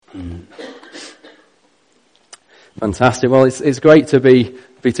Fantastic. Well, it's great to be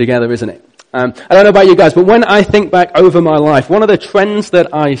together, isn't it? I don't know about you guys, but when I think back over my life, one of the trends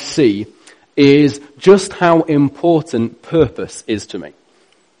that I see is just how important purpose is to me.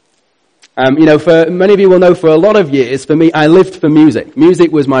 For many of you will know, for a lot of years, for me, I lived for music.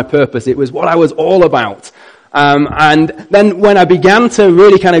 Music was my purpose. It was what I was all about. And then when I began to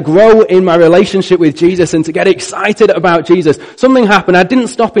really kind of grow in my relationship with Jesus and to get excited about Jesus, something happened. I didn't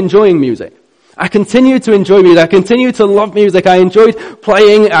stop enjoying music. I continued to enjoy music. I continued to love music. I enjoyed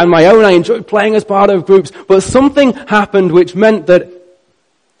playing on my own. I enjoyed playing as part of groups. But something happened which meant that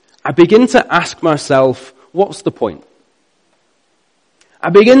I began to ask myself, what's the point? I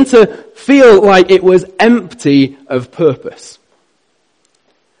began to feel like it was empty of purpose.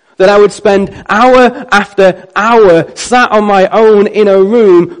 That I would spend hour after hour sat on my own in a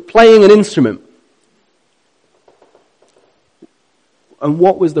room playing an instrument. And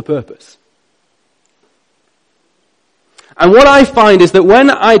what was the purpose? And what I find is that when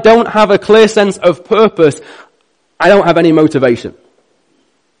I don't have a clear sense of purpose, I don't have any motivation.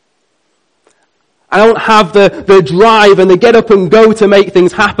 I don't have the drive and the get up and go to make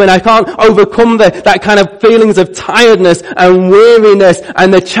things happen. I can't overcome that kind of feelings of tiredness and weariness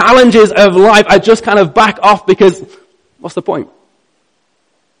and the challenges of life. I just kind of back off because what's the point?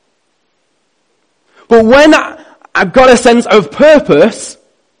 But when I've got a sense of purpose,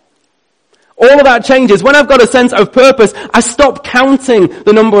 all of that changes. When I've got a sense of purpose, I stop counting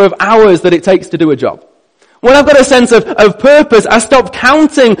the number of hours that it takes to do a job. When I've got a sense of purpose, I stop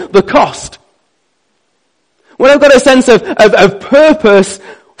counting the cost. When I've got a sense of purpose,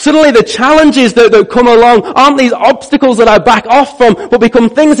 suddenly the challenges that come along aren't these obstacles that I back off from, but become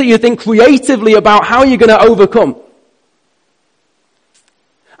things that you think creatively about how you're going to overcome.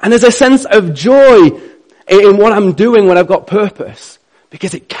 And there's a sense of joy in what I'm doing when I've got purpose,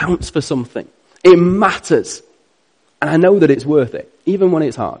 because it counts for something. It matters. And I know that it's worth it, even when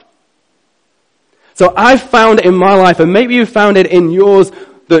it's hard. So I've found in my life, and maybe you've found it in yours,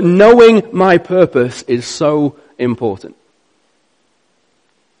 that knowing my purpose is so important.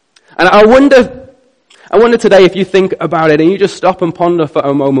 And I wonder today, if you think about it and you just stop and ponder for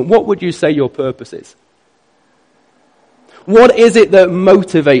a moment, what would you say your purpose is? What is it that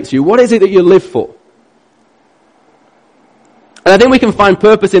motivates you? What is it that you live for? And I think we can find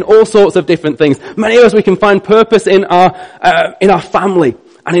purpose in all sorts of different things. Many of us, we can find purpose in our family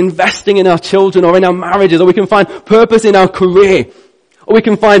and investing in our children or in our marriages, or we can find purpose in our career, or we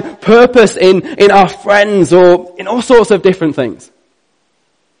can find purpose in our friends, or in all sorts of different things.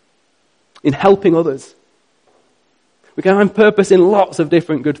 In helping others. We can find purpose in lots of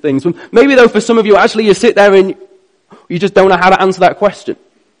different good things. Maybe though for some of you, actually you sit there and you just don't know how to answer that question.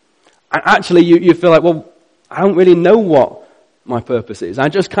 And actually you feel like, well, I don't really know what my purpose is. I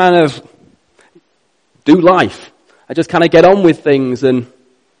just kind of do life. I just kind of get on with things and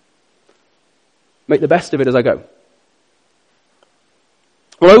make the best of it as I go.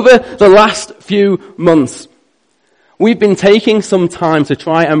 Well, over the last few months, we've been taking some time to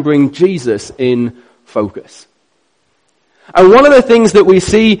try and bring Jesus in focus. And one of the things that we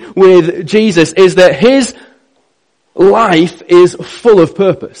see with Jesus is that his life is full of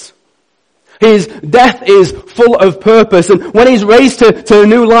purpose. His death is full of purpose, and when he's raised to a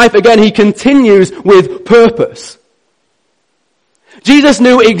new life again, he continues with purpose. Jesus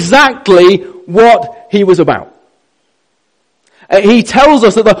knew exactly what he was about. He tells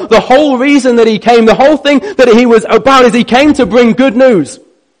us that the whole reason that he came, the whole thing that he was about, is he came to bring good news.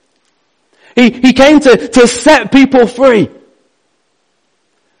 He came to set people free.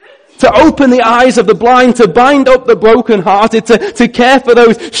 To open the eyes of the blind, to bind up the brokenhearted, to care for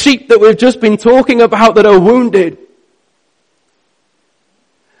those sheep that we've just been talking about that are wounded.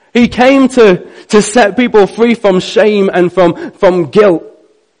 He came to set people free from shame and from guilt.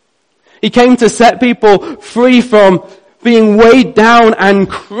 He came to set people free from being weighed down and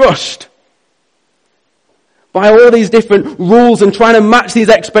crushed by all these different rules and trying to match these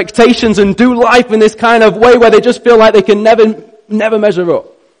expectations and do life in this kind of way where they just feel like they can never measure up.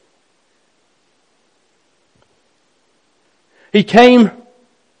 He came,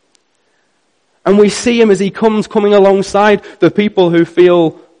 and we see him as he coming alongside the people who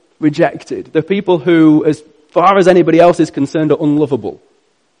feel rejected, the people who, as far as anybody else is concerned, are unlovable.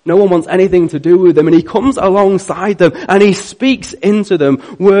 No one wants anything to do with them, and he comes alongside them, and he speaks into them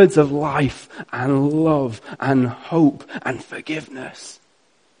words of life and love and hope and forgiveness.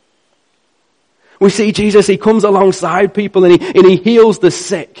 We see Jesus, he comes alongside people and he heals the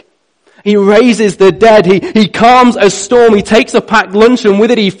sick. He raises the dead. He calms a storm. He takes a packed lunch and with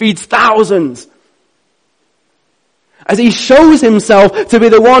it he feeds thousands. as he shows himself to be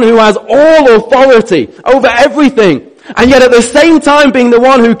the one who has all authority over everything, and yet at the same time being the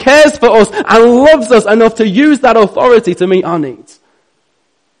one who cares for us and loves us enough to use that authority to meet our needs.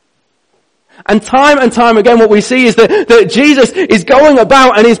 And time again what we see is that Jesus is going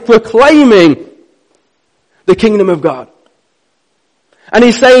about and is proclaiming the kingdom of God. And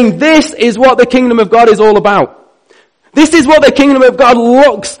he's saying this is what the kingdom of God is all about. This is what the kingdom of God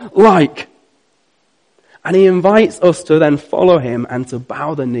looks like. And he invites us to then follow him and to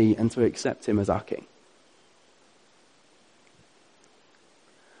bow the knee and to accept him as our king.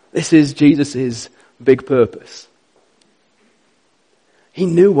 This is Jesus' big purpose. He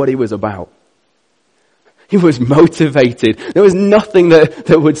knew what he was about. He was motivated. There was nothing that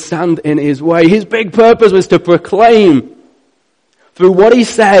would stand in his way. His big purpose was to proclaim through what he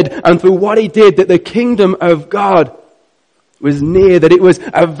said and through what he did that the kingdom of God was near, that it was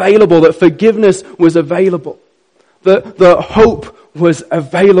available, that forgiveness was available, that hope was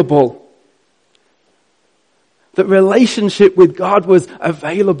available, that relationship with God was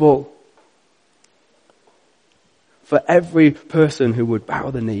available for every person who would bow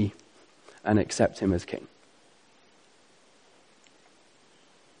the knee and accept him as king.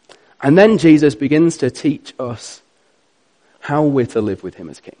 And then Jesus begins to teach us how we're to live with him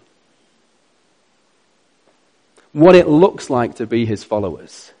as king. What it looks like to be his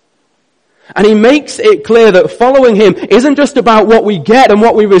followers. And he makes it clear that following him isn't just about what we get and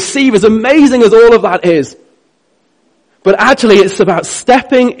what we receive, as amazing as all of that is. But actually it's about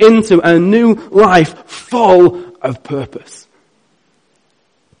stepping into a new life full of purpose.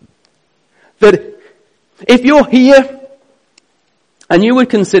 That if you're here and you would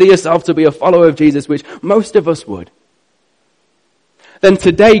consider yourself to be a follower of Jesus, which most of us would, then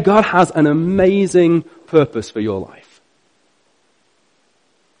today God has an amazing purpose for your life.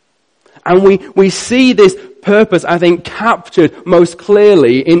 And we see this purpose, I think, captured most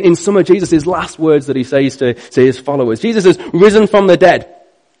clearly in some of Jesus' last words that he says to his followers. Jesus has risen from the dead.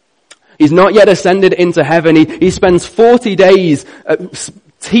 He's not yet ascended into heaven. He spends 40 days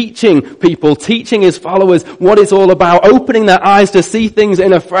teaching people, teaching his followers what it's all about, opening their eyes to see things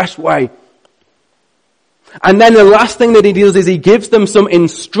in a fresh way. And then the last thing that he does is he gives them some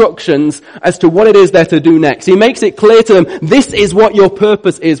instructions as to what it is they're to do next. He makes it clear to them, this is what your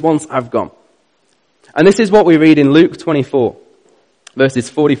purpose is once I've gone. And this is what we read in Luke 24, verses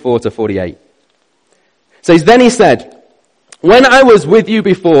 44 to 48. It says, then he said, when I was with you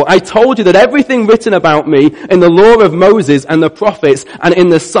before, I told you that everything written about me in the law of Moses and the prophets and in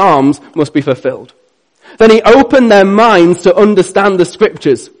the Psalms must be fulfilled. Then he opened their minds to understand the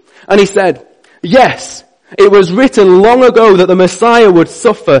scriptures. And he said, yes, it was written long ago that the Messiah would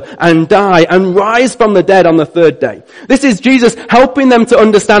suffer and die and rise from the dead on the third day. This is Jesus helping them to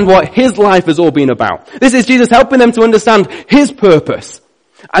understand what his life has all been about. This is Jesus helping them to understand his purpose.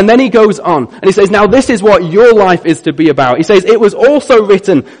 And then he goes on and he says, now this is what your life is to be about. He says, it was also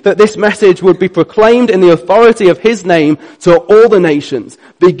written that this message would be proclaimed in the authority of his name to all the nations,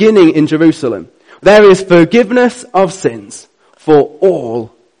 beginning in Jerusalem. There is forgiveness of sins for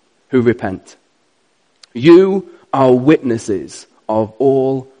all who repent. You are witnesses of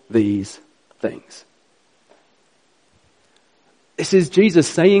all these things. This is Jesus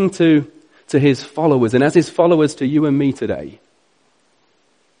saying to his followers, and as his followers to you and me today,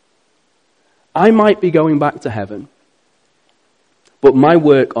 I might be going back to heaven, but my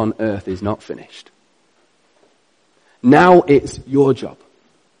work on earth is not finished. Now it's your job.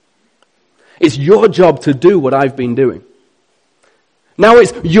 It's your job to do what I've been doing. Now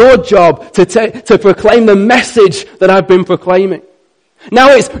it's your job to proclaim the message that I've been proclaiming.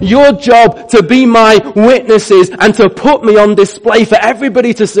 Now it's your job to be my witnesses and to put me on display for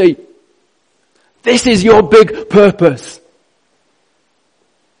everybody to see. This is your big purpose.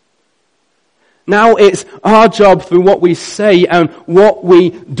 Now it's our job through what we say and what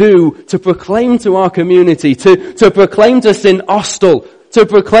we do to proclaim to our community, to proclaim to St. Austell, to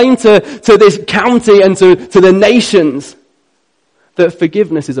proclaim to this county and to the nations that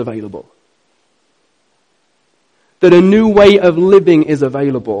forgiveness is available. That a new way of living is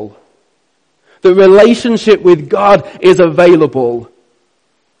available. That relationship with God is available.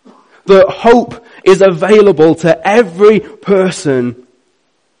 That hope is available to every person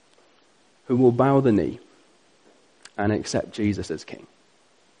who will bow the knee and accept Jesus as King.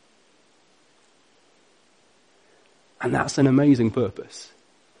 And that's an amazing purpose.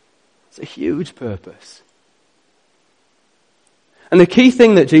 It's a huge purpose. And the key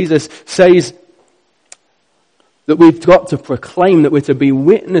thing that Jesus says that we've got to proclaim, that we're to be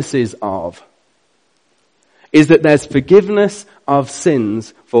witnesses of, is that there's forgiveness of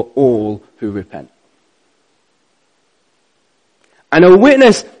sins for all who repent. And a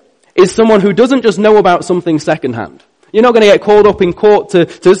witness is someone who doesn't just know about something secondhand. You're not going to get called up in court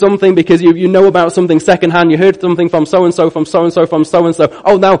to something because you know about something secondhand. You heard something from so-and-so, from so-and-so, from so-and-so.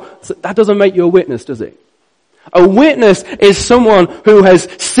 Oh, now, that doesn't make you a witness, does it? A witness is someone who has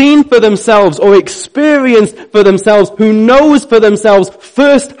seen for themselves or experienced for themselves, who knows for themselves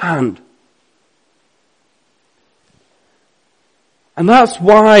firsthand. And that's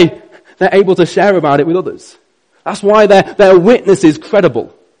why they're able to share about it with others. That's why their witness is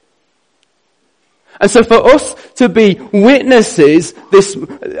credible. And so for us to be witnesses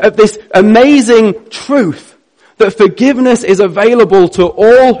of this amazing truth that forgiveness is available to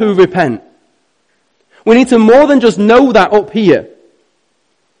all who repent, we need to more than just know that up here.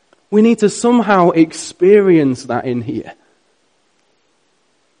 We need to somehow experience that in here.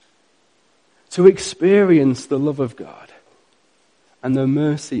 To experience the love of God and the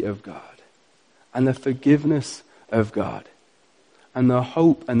mercy of God and the forgiveness of God and the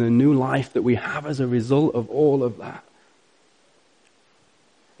hope and the new life that we have as a result of all of that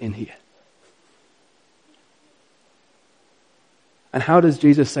in here. And how does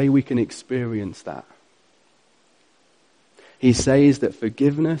Jesus say we can experience that? He says that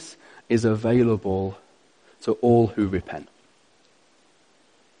forgiveness is available to all who repent.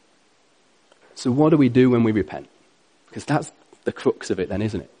 So what do we do when we repent? Because that's the crux of it then,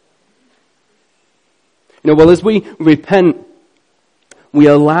 isn't it? As we repent, we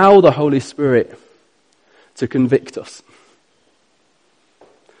allow the Holy Spirit to convict us.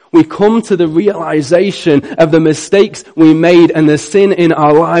 We come to the realization of the mistakes we made and the sin in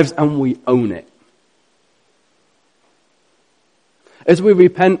our lives, and we own it. As we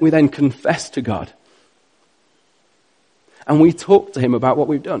repent, we then confess to God. And we talk to him about what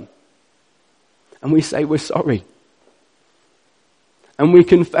we've done. And we say we're sorry. And we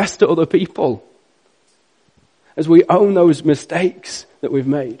confess to other people as we own those mistakes that we've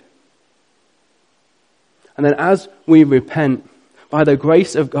made. And then as we repent, by the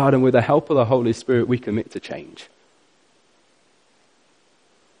grace of God and with the help of the Holy Spirit, we commit to change.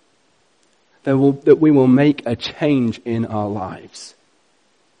 That we will make a change in our lives.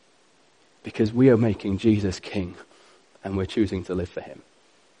 Because we are making Jesus King and we're choosing to live for him.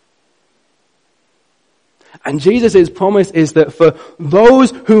 And Jesus' promise is that for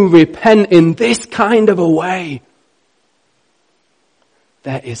those who repent in this kind of a way,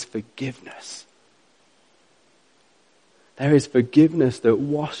 there is forgiveness. There is forgiveness that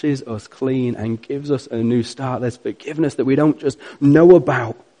washes us clean and gives us a new start. There's forgiveness that we don't just know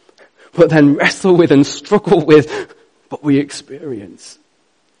about, but then wrestle with and struggle with, but we experience.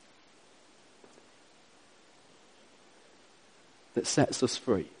 That sets us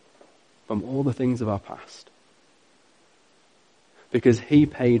free from all the things of our past. Because he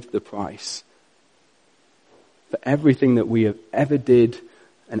paid the price for everything that we have ever did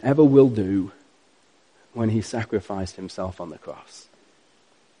and ever will do when he sacrificed himself on the cross.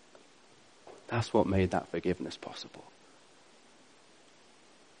 That's what made that forgiveness possible.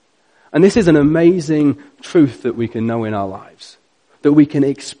 And this is an amazing truth that we can know in our lives, that we can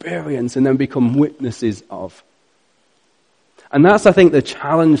experience and then become witnesses of. And that's, I think, the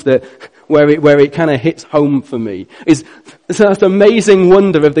challenge that where it kind of hits home for me is that amazing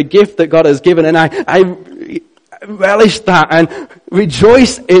wonder of the gift that God has given, and I relish that and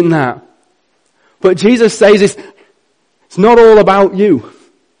rejoice in that. But Jesus says it's not all about you.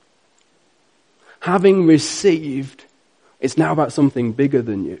 Having received, it's now about something bigger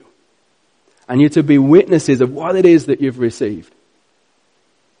than you. And you're to be witnesses of what it is that you've received.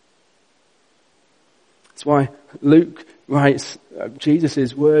 That's why Luke writes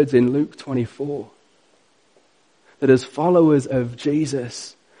Jesus' words in Luke 24. That as followers of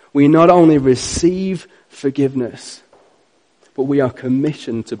Jesus, we not only receive forgiveness, but we are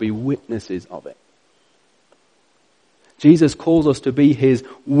commissioned to be witnesses of it. Jesus calls us to be his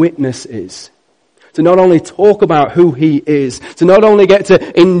witnesses. To not only talk about who he is, to not only get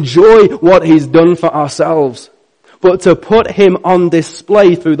to enjoy what he's done for ourselves, but to put him on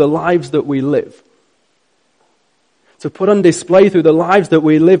display through the lives that we live. To put on display through the lives that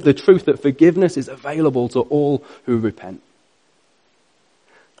we live the truth that forgiveness is available to all who repent.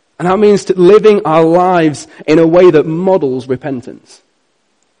 And that means living our lives in a way that models repentance.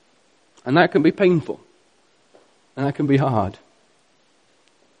 And that can be painful. And that can be hard.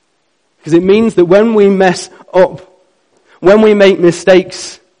 Because it means that when we mess up, when we make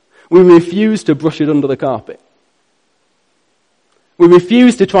mistakes, we refuse to brush it under the carpet. We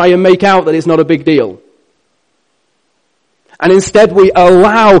refuse to try and make out that it's not a big deal. And instead we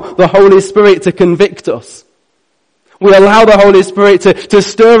allow the Holy Spirit to convict us. We allow the Holy Spirit to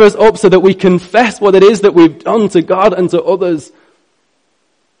stir us up so that we confess what it is that we've done to God and to others.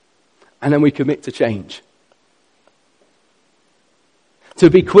 and then we commit to change. To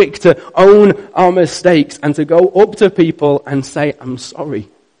be quick to own our mistakes and to go up to people and say, I'm sorry.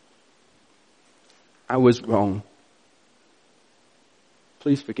 I was wrong.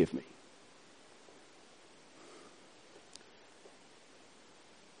 Please forgive me.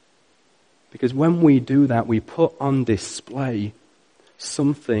 Because when we do that, we put on display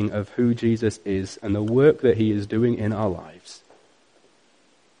something of who Jesus is and the work that he is doing in our lives.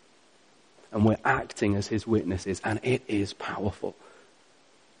 And we're acting as his witnesses, and it is powerful.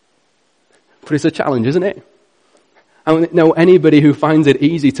 But it's a challenge, isn't it? I don't know anybody who finds it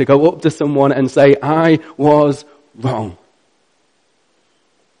easy to go up to someone and say, I was wrong.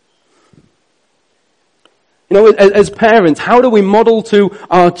 You know, as parents, how do we model to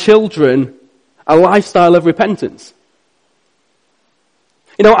our children a lifestyle of repentance?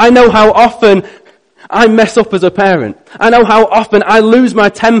 You know, I know how often I mess up as a parent. I know how often I lose my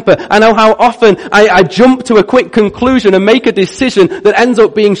temper. I know how often I jump to a quick conclusion and make a decision that ends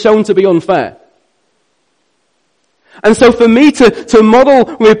up being shown to be unfair. And so for me to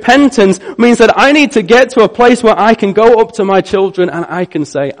model repentance means that I need to get to a place where I can go up to my children and I can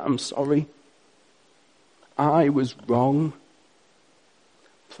say, I'm sorry. I was wrong.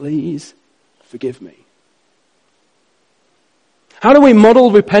 Please forgive me. How do we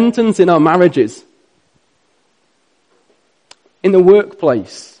model repentance in our marriages? In the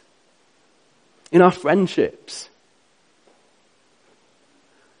workplace? In our friendships?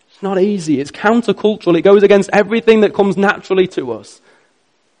 It's not easy. It's countercultural. It goes against everything that comes naturally to us.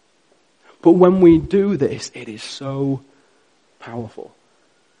 But when we do this, it is so powerful.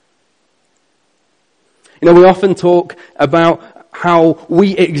 You know, we often talk about how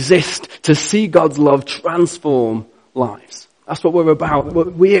we exist to see God's love transform lives. That's what we're about.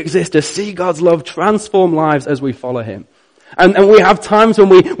 We exist to see God's love transform lives as we follow him. And we have times when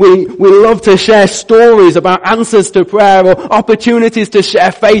we love to share stories about answers to prayer or opportunities to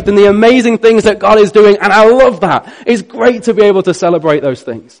share faith and the amazing things that God is doing. And I love that. It's great to be able to celebrate those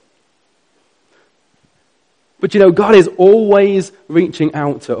things. But you know, God is always reaching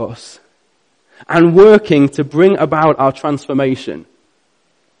out to us and working to bring about our transformation.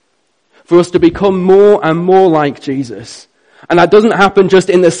 For us to become more and more like Jesus. And that doesn't happen just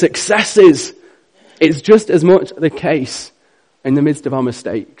in the successes. It's just as much the case in the midst of our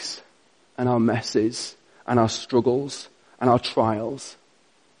mistakes and our messes and our struggles and our trials.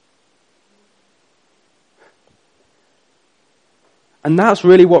 And that's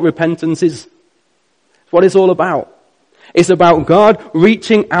really what repentance is. It's what it's all about. It's about God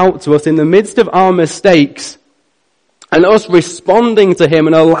reaching out to us in the midst of our mistakes and us responding to him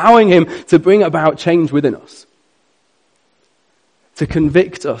and allowing him to bring about change within us. To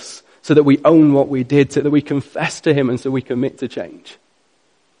convict us so that we own what we did, so that we confess to him and so we commit to change.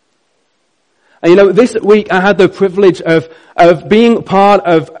 And you know, this week I had the privilege of being part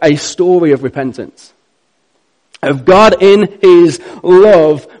of a story of repentance. Of God in his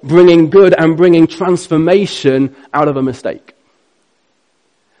love bringing good and bringing transformation out of a mistake.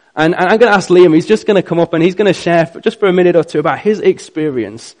 And I'm going to ask Liam, he's just going to come up and he's going to share just for a minute or two about his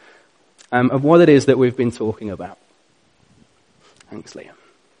experience of what it is that we've been talking about. Thanks, Liam.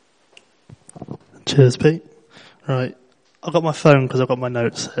 Cheers, Pete. Right. I've got my phone because I've got my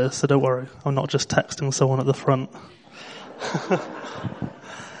notes here, so don't worry. I'm not just texting someone at the front. I'll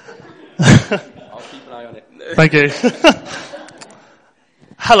keep an eye on it. Thank you.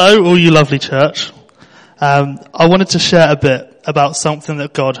 Hello, all you lovely church. I wanted to share a bit about something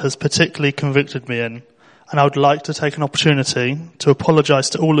that God has particularly convicted me in, and I would like to take an opportunity to apologise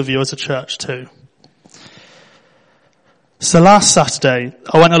to all of you as a church too. So last Saturday,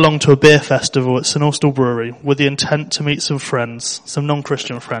 I went along to a beer festival at St Austell Brewery with the intent to meet some friends, some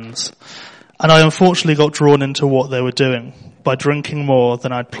non-Christian friends. And I unfortunately got drawn into what they were doing by drinking more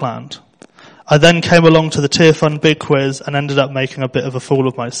than I'd planned. I then came along to the Tier Fund Big Quiz and ended up making a bit of a fool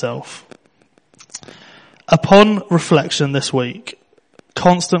of myself. Upon reflection this week,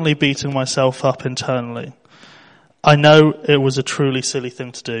 constantly beating myself up internally, I know it was a truly silly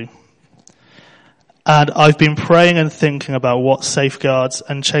thing to do. And I've been praying and thinking about what safeguards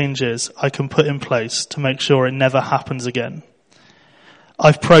and changes I can put in place to make sure it never happens again.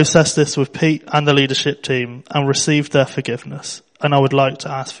 I've processed this with Pete and the leadership team and received their forgiveness, and I would like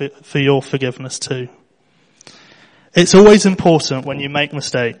to ask for your forgiveness too. It's always important when you make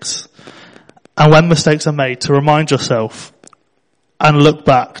mistakes, and when mistakes are made, to remind yourself and look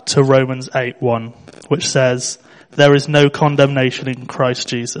back to Romans 8:1, which says, "There is no condemnation in Christ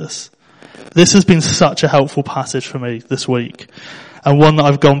Jesus." This has been such a helpful passage for me this week, and one that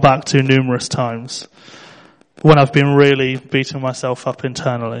I've gone back to numerous times when I've been really beating myself up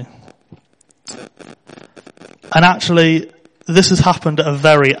internally. And actually, this has happened at a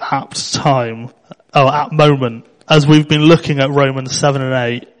very apt time, or apt moment, as we've been looking at Romans 7 and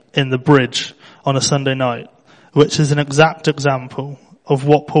 8 in the bridge on a Sunday night, which is an exact example of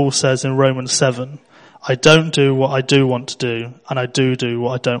what Paul says in Romans 7. I don't do what I do want to do, and I do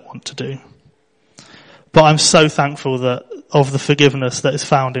what I don't want to do. But I'm so thankful of the forgiveness that is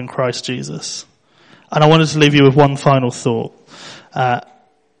found in Christ Jesus. And I wanted to leave you with one final thought.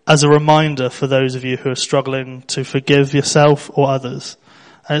 As a reminder for those of you who are struggling to forgive yourself or others.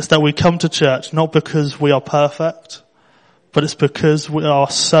 And it's that we come to church not because we are perfect, but it's because we are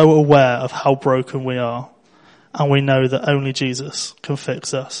so aware of how broken we are. And we know that only Jesus can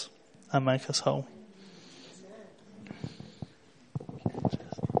fix us and make us whole.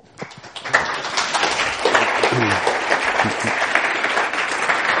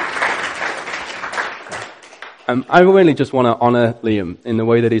 I really just want to honour Liam in the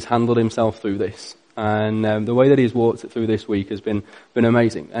way that he's handled himself through this. And the way that he's walked through this week has been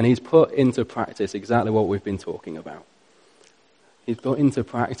amazing. And he's put into practice exactly what we've been talking about. He's put into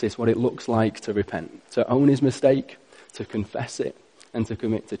practice what it looks like to repent, to own his mistake, to confess it, and to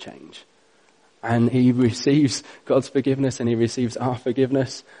commit to change. And he receives God's forgiveness and he receives our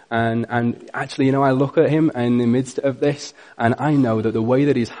forgiveness. And actually, I look at him in the midst of this and I know that the way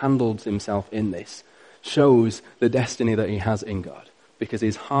that he's handled himself in this shows the destiny that he has in God, because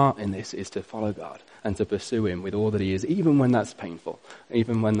his heart in this is to follow God and to pursue him with all that he is, even when that's painful,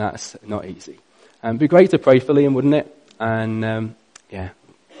 even when that's not easy. It'd be great to pray for Liam, wouldn't it? And yeah.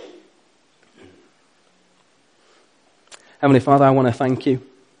 Heavenly Father, I want to thank you.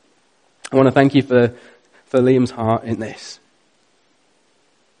 I want to thank you for Liam's heart in this.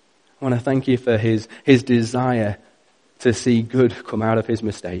 I want to thank you for his desire to see good come out of his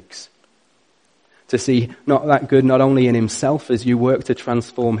mistakes. To see not that good not only in himself as you work to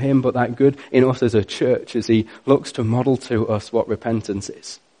transform him, but that good in us as a church as he looks to model to us what repentance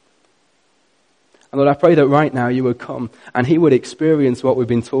is. And Lord, I pray that right now you would come and he would experience what we've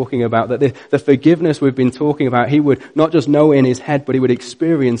been talking about, that the forgiveness we've been talking about, he would not just know in his head, but he would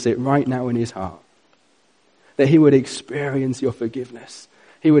experience it right now in his heart. That he would experience your forgiveness.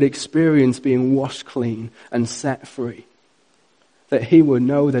 He would experience being washed clean and set free. That he would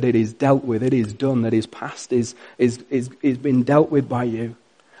know that it is dealt with, it is done, that his past is been dealt with by you,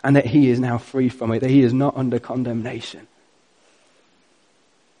 and that he is now free from it, that he is not under condemnation.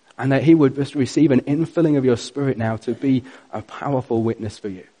 And that he would just receive an infilling of your Spirit now to be a powerful witness for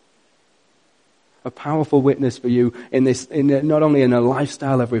you. A powerful witness for you not only in a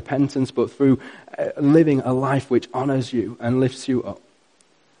lifestyle of repentance, but through living a life which honors you and lifts you up.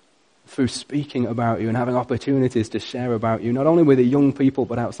 Through speaking about you and having opportunities to share about you, not only with the young people,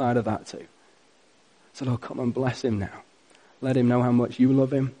 but outside of that too. So Lord, come and bless him now. Let him know how much you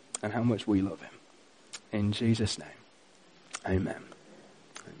love him and how much we love him. In Jesus' name, amen.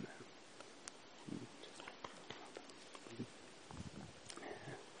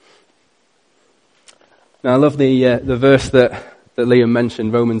 Now I love the verse that Liam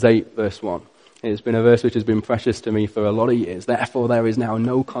mentioned, Romans 8 verse 1. It's been a verse which has been precious to me for a lot of years. Therefore there is now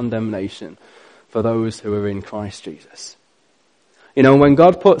no condemnation for those who are in Christ Jesus. When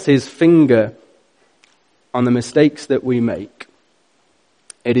God puts his finger on the mistakes that we make,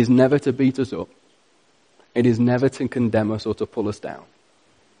 it is never to beat us up. It is never to condemn us or to pull us down.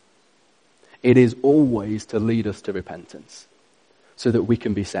 It is always to lead us to repentance so that we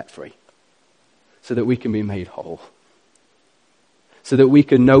can be set free, so that we can be made whole. So that we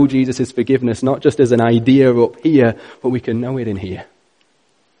can know Jesus' forgiveness, not just as an idea up here, but we can know it in here.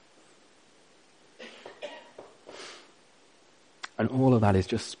 And all of that is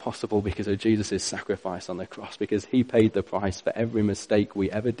just possible because of Jesus' sacrifice on the cross, because he paid the price for every mistake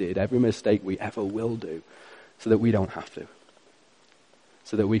we ever did, every mistake we ever will do, so that we don't have to,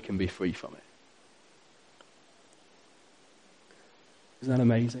 so that we can be free from it. Isn't that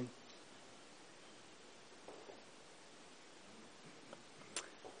amazing?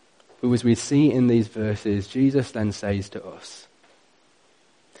 But as we see in these verses, Jesus then says to us,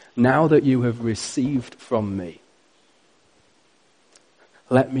 now that you have received from me,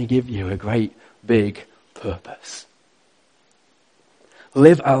 let me give you a great big purpose.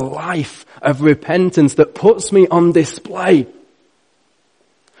 Live a life of repentance that puts me on display.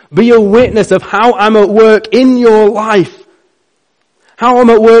 Be a witness of how I'm at work in your life. How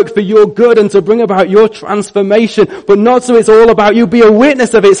I'm at work for your good and to bring about your transformation, but not so it's all about you. Be a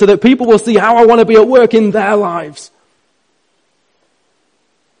witness of it so that people will see how I want to be at work in their lives.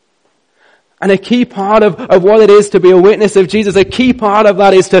 And a key part of what it is to be a witness of Jesus, a key part of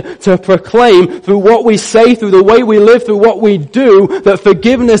that is to proclaim through what we say, through the way we live, through what we do, that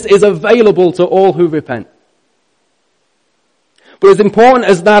forgiveness is available to all who repent. But as important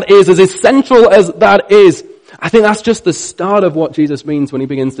as that is, as essential as that is, I think that's just the start of what Jesus means when he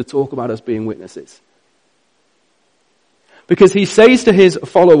begins to talk about us being witnesses. Because he says to his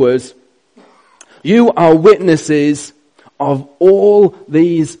followers, you are witnesses of all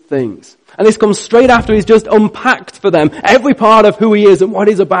these things. And this comes straight after he's just unpacked for them every part of who he is and what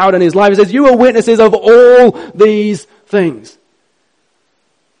he's about in his life. He says, you are witnesses of all these things.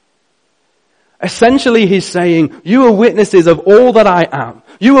 Essentially he's saying, you are witnesses of all that I am.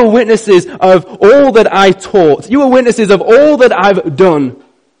 You are witnesses of all that I taught. You are witnesses of all that I've done.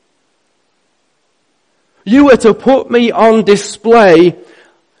 You are to put me on display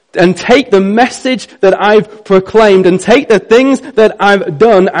and take the message that I've proclaimed and take the things that I've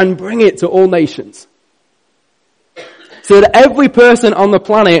done and bring it to all nations. So that every person on the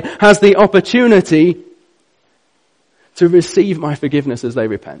planet has the opportunity to receive my forgiveness as they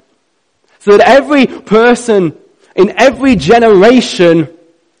repent. So that every person in every generation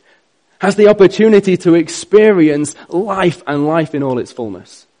has the opportunity to experience life and life in all its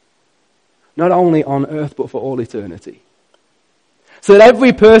fullness. Not only on earth but for all eternity. So that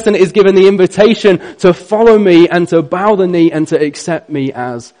every person is given the invitation to follow me and to bow the knee and to accept me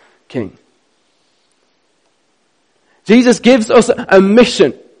as King. Jesus gives us a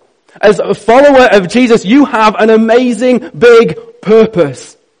mission. As a follower of Jesus, you have an amazing big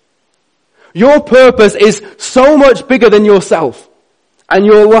purpose. Your purpose is so much bigger than yourself and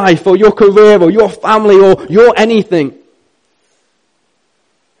your life or your career or your family or your anything.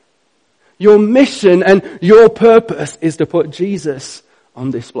 Your mission and your purpose is to put Jesus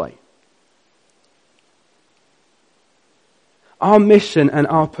on display. Our mission and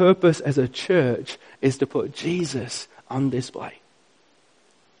our purpose as a church is to put Jesus on display.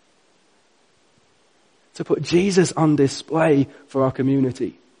 To put Jesus on display for our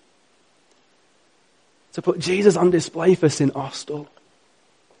community. To put Jesus on display for St. Austell.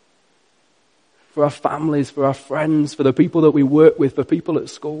 For our families, for our friends, for the people that we work with, for people at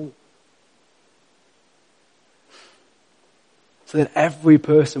school. So that every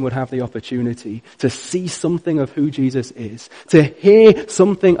person would have the opportunity to see something of who Jesus is, to hear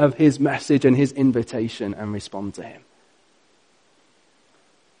something of his message and his invitation and respond to him.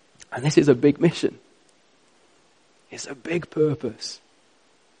 And this is a big mission. It's a big purpose.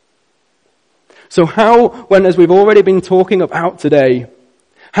 So how, when, as we've already been talking about today,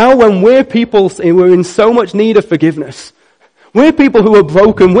 how when we're people, we're in so much need of forgiveness, we're people who are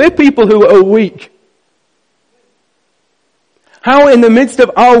broken, we're people who are weak, how in the midst of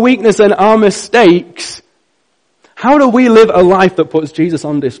our weakness and our mistakes, how do we live a life that puts Jesus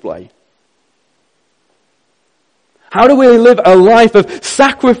on display? How do we live a life of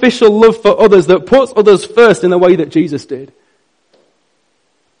sacrificial love for others that puts others first in the way that Jesus did?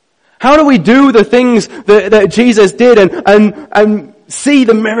 How do we do the things that Jesus did and see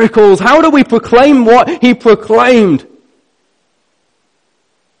the miracles? How do we proclaim what he proclaimed?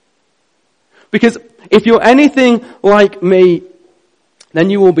 Because if you're anything like me, then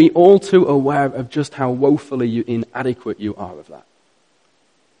you will be all too aware of just how woefully inadequate you are of that.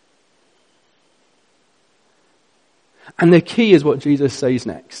 And the key is what Jesus says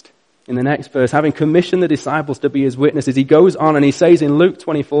next. In the next verse, having commissioned the disciples to be his witnesses, he goes on and he says in Luke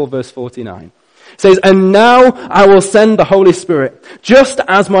 24 verse 49, he says, and now I will send the Holy Spirit, just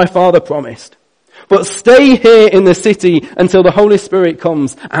as my Father promised. But stay here in the city until the Holy Spirit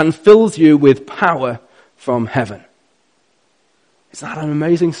comes and fills you with power from heaven. Is that an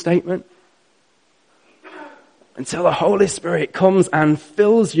amazing statement? Until the Holy Spirit comes and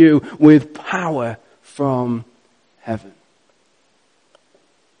fills you with power from heaven.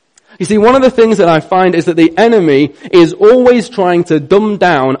 You see, one of the things that I find is that the enemy is always trying to dumb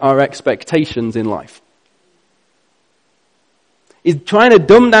down our expectations in life. He's trying to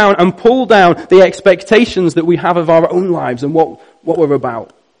dumb down and pull down the expectations that we have of our own lives and what we're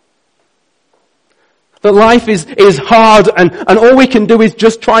about. That life is hard and all we can do is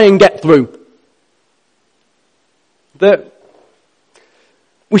just try and get through. That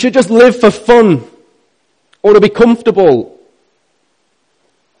we should just live for fun or to be comfortable.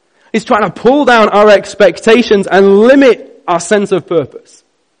 He's trying to pull down our expectations and limit our sense of purpose.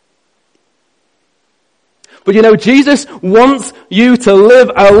 But you know, Jesus wants you to live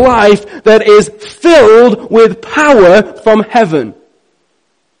a life that is filled with power from heaven.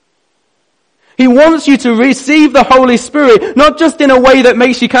 He wants you to receive the Holy Spirit, not just in a way that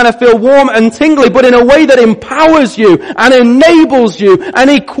makes you kind of feel warm and tingly, but in a way that empowers you and enables you and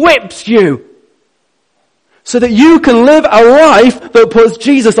equips you so that you can live a life that puts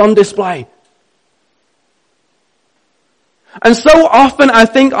Jesus on display. And so often I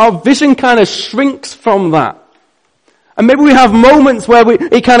think our vision kind of shrinks from that. And maybe we have moments where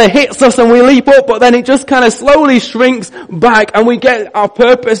it kind of hits us and we leap up, but then it just kind of slowly shrinks back and our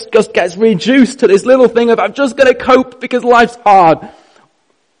purpose just gets reduced to this little thing of, I'm just going to cope because life's hard.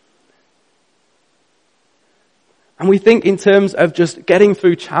 And we think in terms of just getting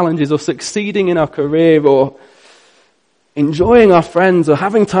through challenges or succeeding in our career or enjoying our friends or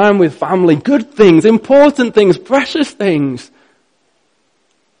having time with family, good things, important things, precious things.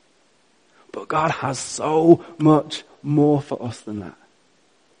 But God has so much more for us than that.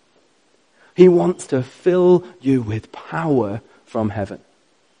 He wants to fill you with power from heaven.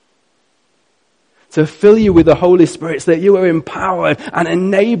 To fill you with the Holy Spirit so that you are empowered and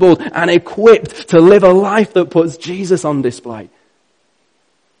enabled and equipped to live a life that puts Jesus on display.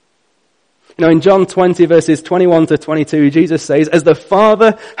 You know, in John 20 verses 21 to 22, Jesus says, as the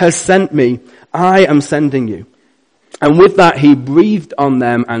Father has sent me, I am sending you. And with that, he breathed on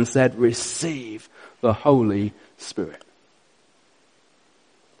them and said, receive the Holy Spirit.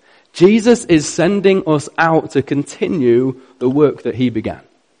 Jesus is sending us out to continue the work that he began.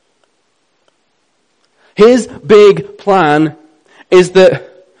 His big plan is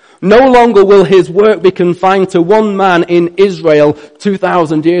that no longer will his work be confined to one man in Israel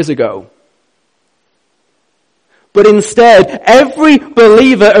 2,000 years ago. But instead, every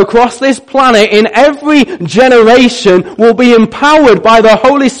believer across this planet in every generation will be empowered by the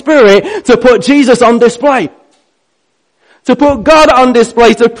Holy Spirit to put Jesus on display. To put God on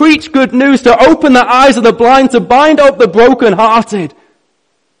display, to preach good news, to open the eyes of the blind, to bind up the brokenhearted.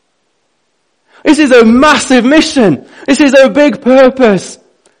 This is a massive mission. This is a big purpose.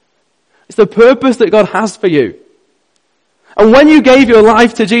 It's the purpose that God has for you. And when you gave your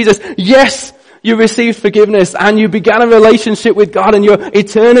life to Jesus, yes, you received forgiveness and you began a relationship with God and your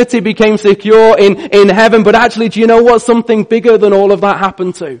eternity became secure in heaven. But actually, do you know what? Something bigger than all of that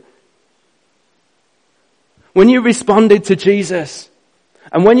happened to. When you responded to Jesus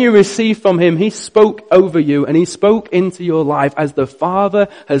and when you received from him, he spoke over you and he spoke into your life. As the Father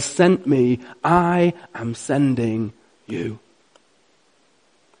has sent me, I am sending you.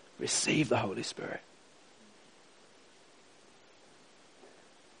 Receive the Holy Spirit.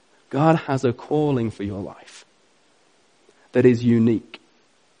 God has a calling for your life that is unique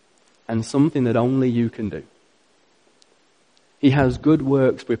and something that only you can do. He has good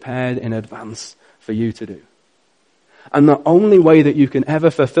works prepared in advance for you to do. And the only way that you can ever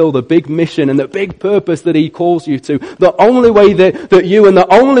fulfill the big mission and the big purpose that he calls you to, the only way that you and the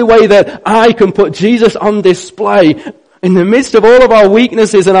only way that I can put Jesus on display in the midst of all of our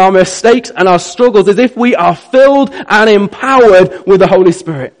weaknesses and our mistakes and our struggles is if we are filled and empowered with the Holy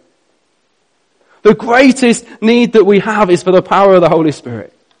Spirit. The greatest need that we have is for the power of the Holy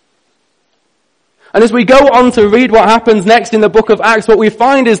Spirit. And as we go on to read what happens next in the book of Acts, what we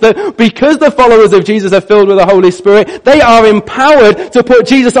find is that because the followers of Jesus are filled with the Holy Spirit, they are empowered to put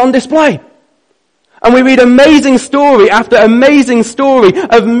Jesus on display. And we read amazing story after amazing story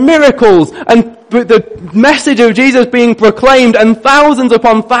of miracles and the message of Jesus being proclaimed and thousands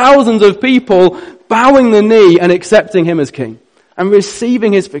upon thousands of people bowing the knee and accepting him as king and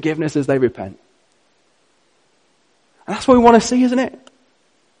receiving his forgiveness as they repent. And that's what we want to see, isn't it?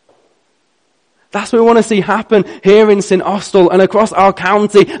 That's what we want to see happen here in St. Austell and across our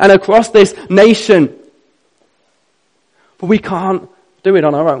county and across this nation. But we can't do it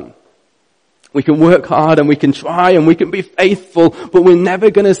on our own. We can work hard and we can try and we can be faithful, but we're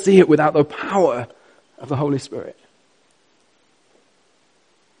never going to see it without the power of the Holy Spirit.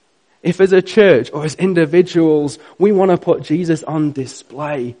 If as a church or as individuals we want to put Jesus on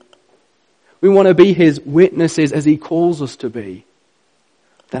display, we want to be his witnesses as he calls us to be,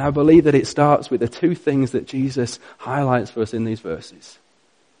 then I believe that it starts with the two things that Jesus highlights for us in these verses.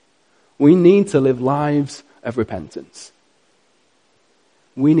 We need to live lives of repentance.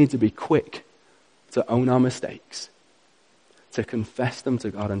 We need to be quick to own our mistakes, to confess them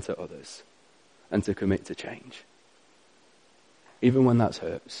to God and to others, and to commit to change. Even when that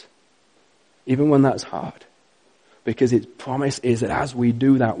hurts, even when that's hard, because its promise is that as we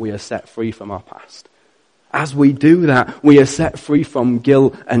do that, we are set free from our past. As we do that, we are set free from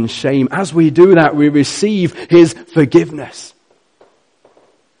guilt and shame. As we do that, we receive his forgiveness.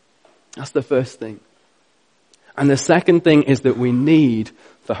 That's the first thing. And the second thing is that we need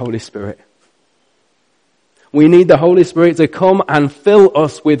the Holy Spirit. We need the Holy Spirit to come and fill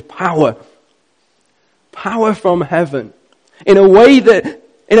us with power. Power from heaven. In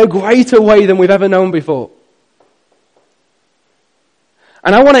a greater way than we've ever known before.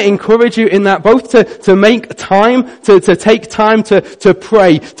 And I want to encourage you in that, both to make time, to take time to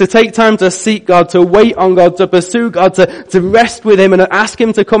pray, to take time to seek God, to wait on God, to pursue God, to rest with Him and ask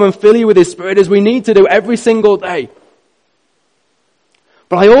Him to come and fill you with His Spirit as we need to do every single day.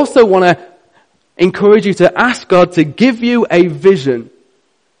 But I also want to encourage you to ask God to give you a vision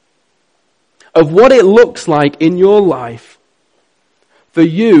of what it looks like in your life for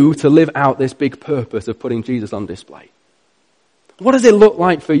you to live out this big purpose of putting Jesus on display. What does it look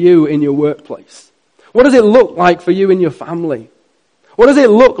like for you in your workplace? What does it look like for you in your family? What does it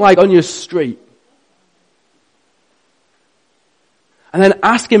look like on your street? And then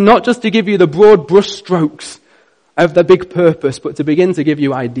ask Him not just to give you the broad brush strokes of the big purpose, but to begin to give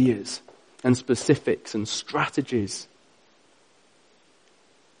you ideas and specifics and strategies.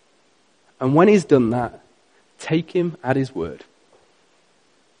 And when He's done that, take Him at His word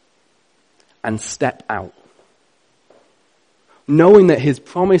and step out, knowing that His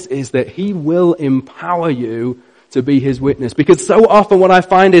promise is that He will empower you to be His witness. Because so often what I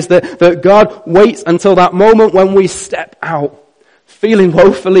find is that God waits until that moment when we step out, feeling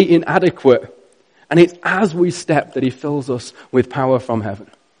woefully inadequate. And it's as we step that He fills us with power from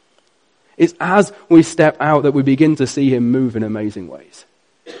heaven. It's as we step out that we begin to see Him move in amazing ways.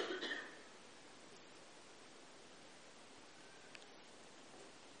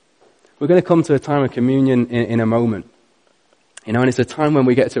 We're going to come to a time of communion in a moment. And it's a time when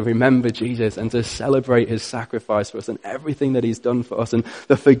we get to remember Jesus and to celebrate His sacrifice for us and everything that He's done for us and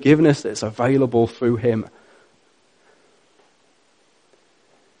the forgiveness that's available through Him.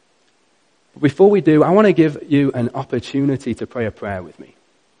 But before we do, I want to give you an opportunity to pray a prayer with me.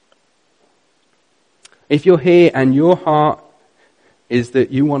 If you're here and your heart is that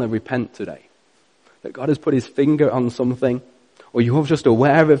you want to repent today, that God has put His finger on something, or you're just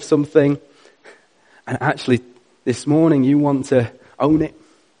aware of something, and actually this morning you want to own it,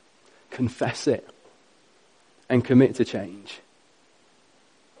 confess it, and commit to change.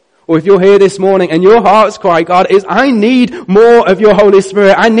 Or if you're here this morning and your heart's cry, God, is I need more of your Holy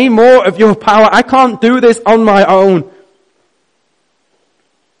Spirit. I need more of your power. I can't do this on my own.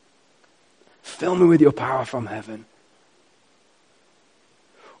 Fill me with your power from heaven.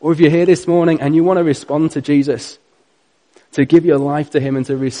 Or if you're here this morning and you want to respond to Jesus, to give your life to Him and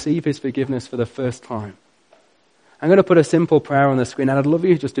to receive His forgiveness for the first time, I'm going to put a simple prayer on the screen, and I'd love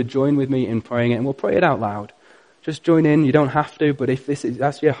you just to join with me in praying it, and we'll pray it out loud. Just join in. You don't have to, but if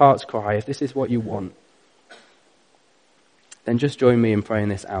that's your heart's cry, if this is what you want, then just join me in praying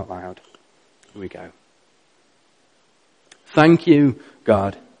this out loud. Here we go. Thank you,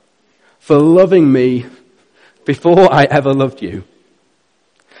 God, for loving me before I ever loved you.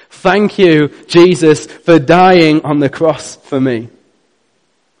 Thank you, Jesus, for dying on the cross for me.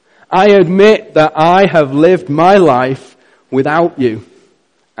 I admit that I have lived my life without you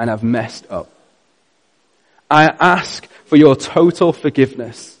and have messed up. I ask for your total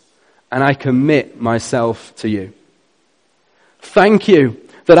forgiveness and I commit myself to you. Thank you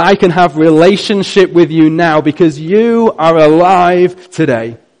that I can have relationship with you now because you are alive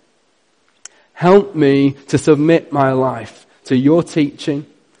today. Help me to submit my life to your teaching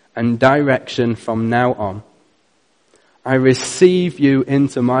and direction from now on. I receive you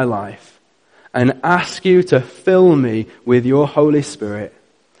into my life and ask you to fill me with your Holy Spirit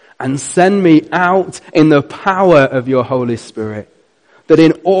and send me out in the power of your Holy Spirit, that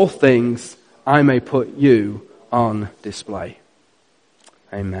in all things I may put you on display.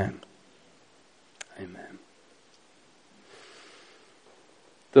 Amen. Amen.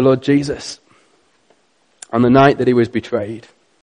 The Lord Jesus, on the night that He was betrayed,